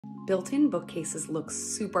built-in bookcases look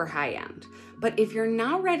super high-end, but if you're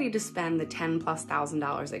not ready to spend the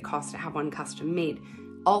 $10,000+ it costs to have one custom made,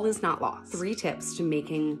 all is not lost. 3 tips to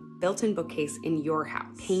making built-in bookcase in your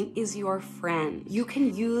house. Paint is your friend. You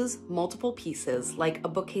can use multiple pieces, like a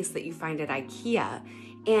bookcase that you find at IKEA,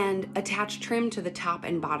 and attach trim to the top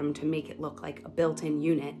and bottom to make it look like a built-in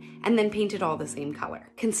unit, and then paint it all the same color.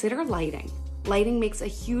 Consider lighting. Lighting makes a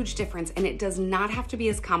huge difference, and it does not have to be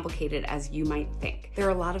as complicated as you might think. There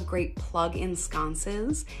are a lot of great plug-in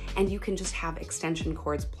sconces, and you can just have extension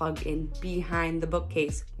cords plugged in behind the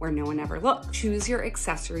bookcase where no one ever looks. Choose your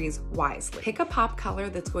accessories wisely. Pick a pop color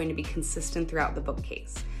that's going to be consistent throughout the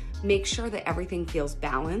bookcase. Make sure that everything feels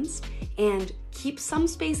balanced, and keep some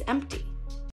space empty.